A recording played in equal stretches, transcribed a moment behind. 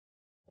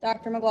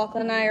Dr.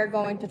 McLaughlin and I are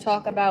going to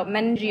talk about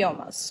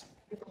meningiomas.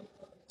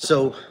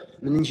 So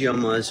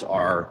meningiomas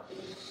are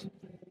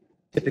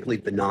typically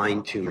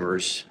benign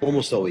tumors,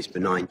 almost always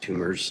benign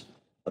tumors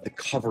of the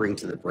covering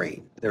to the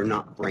brain. They're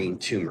not brain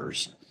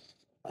tumors.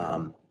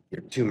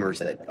 They're tumors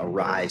that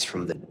arise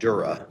from the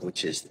dura,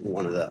 which is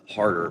one of the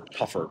harder,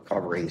 tougher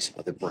coverings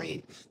of the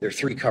brain. There are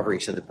three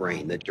coverings of the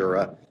brain: the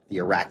dura, the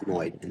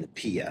arachnoid, and the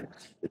pia.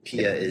 The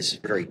pia is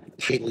very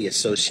tightly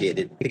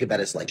associated. Think about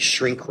it as like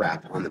shrink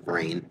wrap on the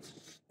brain.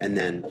 And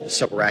then the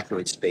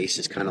subarachnoid space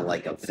is kind of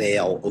like a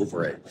veil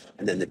over it.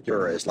 And then the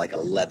dura is like a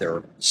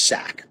leather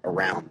sac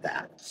around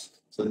that.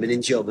 So the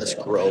meningiomas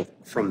grow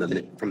from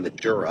the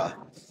dura,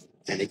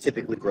 and they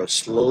typically grow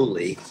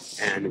slowly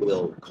and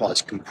will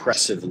cause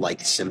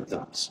compressive-like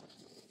symptoms.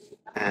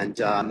 And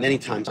many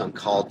times I'm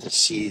called to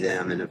see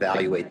them and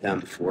evaluate them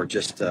for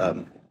just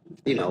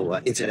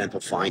incidental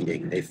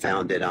finding. They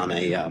found it on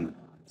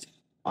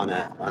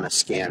a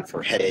scan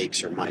for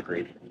headaches or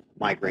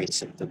migraine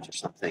symptoms or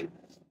something,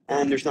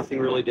 and there's nothing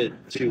really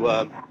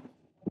to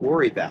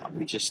worry about.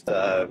 We just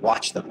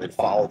watch them and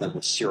follow them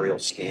with serial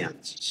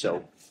scans.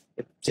 So,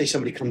 if, say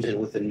somebody comes in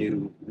with a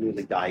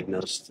newly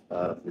diagnosed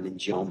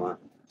meningioma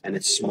and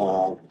it's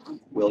small,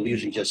 we'll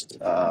usually just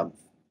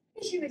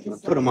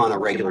put them on a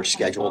regular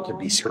schedule to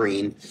be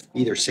screened,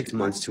 either 6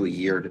 months to a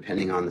year,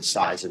 depending on the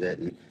size of it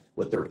and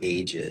what their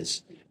age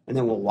is. And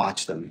then we'll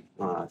watch them.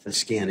 If the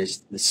scan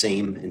is the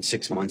same in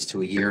 6 months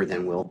to a year,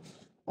 then we'll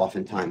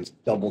oftentimes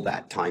double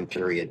that time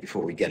period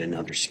before we get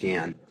another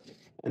scan.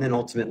 And then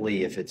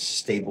ultimately, if it's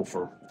stable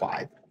for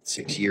 5,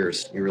 6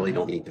 years, you really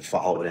don't need to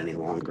follow it any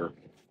longer.